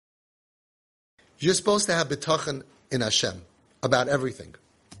You're supposed to have bitachon in Hashem about everything,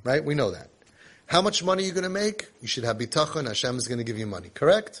 right? We know that. How much money you're going to make? You should have bitachon. Hashem is going to give you money.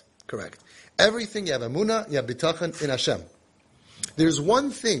 Correct? Correct. Everything you have emunah, you have bitachon in Hashem. There's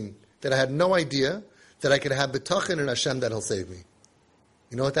one thing that I had no idea that I could have bitachon in Hashem that He'll save me.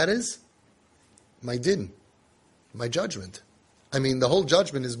 You know what that is? My din, my judgment. I mean, the whole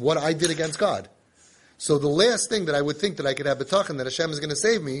judgment is what I did against God. So the last thing that I would think that I could have bitachon that Hashem is going to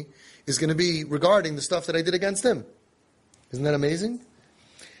save me is going to be regarding the stuff that I did against Him. Isn't that amazing?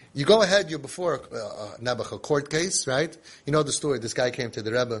 You go ahead, you're before a court case, right? You know the story. This guy came to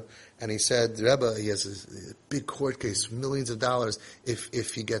the Rebbe and he said, the Rebbe, he has a big court case, millions of dollars.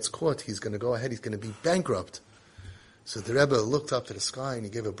 If he gets caught, he's going to go ahead, he's going to be bankrupt. So the Rebbe looked up to the sky and he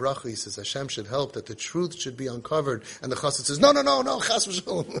gave a bracha. He says, Hashem should help, that the truth should be uncovered. And the chassid says, no, chas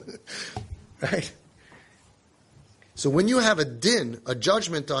v'shalom. Right? So when you have a din, a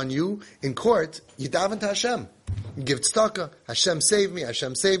judgment on you in court, you daven to Hashem. You give tzedakah, Hashem save me,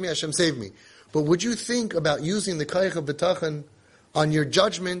 Hashem save me, Hashem save me. But would you think about using the koach of bitachon on your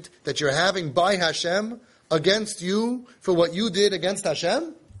judgment that you're having by Hashem against you for what you did against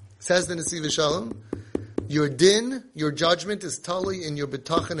Hashem? Says the Nesivas Shalom. Your din, your judgment is totally in your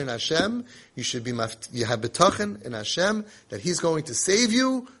bitachon in Hashem. You should be you have bitachon in Hashem that He's going to save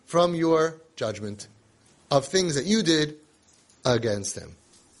you from your judgment of things that you did against Him.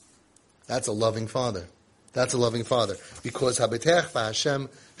 That's a loving Father. That's a loving Father. Because habitech v'Hashem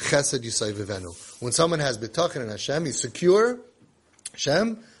chesed yisay v'venu. When someone has bitachon in Hashem, he's secure.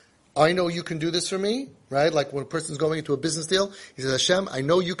 Hashem, I know you can do this for me, right? Like when a person's going into a business deal, he says, Hashem, I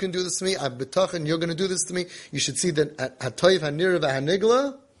know you can do this to me. I'm bitachon, you're going to do this to me. You should see that hatoiv hanira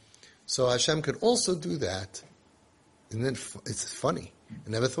v'hanigla. So Hashem could also do that. And then it's funny. I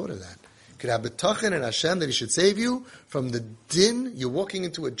never thought of that. You could have bitachon in Hashem that He should save you from the din. You're walking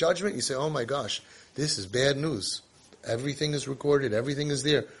into a judgment. You say, oh my gosh, this is bad news. Everything is recorded. Everything is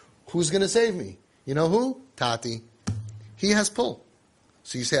there. Who's going to save me? You know who? Tati. He has pull.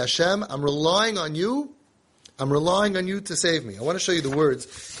 So you say, Hashem, I'm relying on you. I'm relying on you to save me. I want to show you the words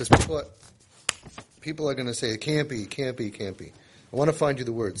because people are going to say, it can't be, it can't be, it can't be. I want to find you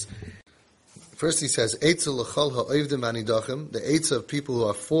the words. First he says, Eitza l'chol ha'ovdim anidachim. The eitza of people who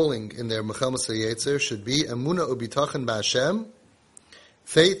are falling in their mechamas ha'yetzer should be emuna ubitachon ba'Hashem.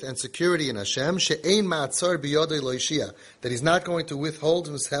 Faith and security in Hashem, she'ein ma'atzar biyodei lo'ishia, that He's not going to withhold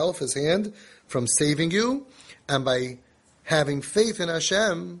Himself, His hand, from saving you, and by having faith in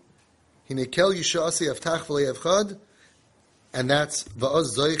Hashem, hinekel yishasi avtach v'lei avchad, and that's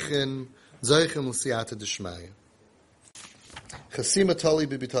va'oz zoichin l'siyata d'shmaya. Chasima tali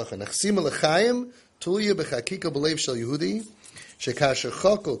b'bitachon, chasima l'chaim tuya b'chakika b'leiv shel Yehudi, shekasher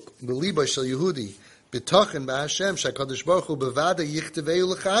chokok b'liba shel Yehudi, bitachon b'Hashem shakadosh baruch hu bevada yichteveu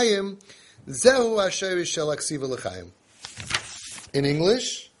l'chaim zehu asher shel aksiva l'chaim. In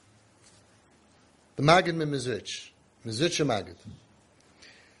English, the Maggid Mizrich Maggid.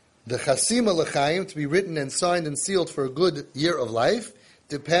 The chasima l'chaim, to be written and signed and sealed for a good year of life,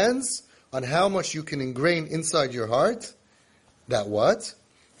 depends on how much you can ingrain inside your heart. That what?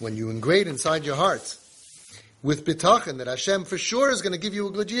 When you ingrain inside your heart with bitachon that Hashem for sure is going to give you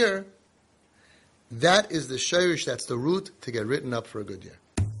a good year, that is the shayrish, that's the root to get written up for a good year.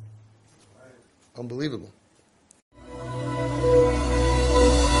 Unbelievable.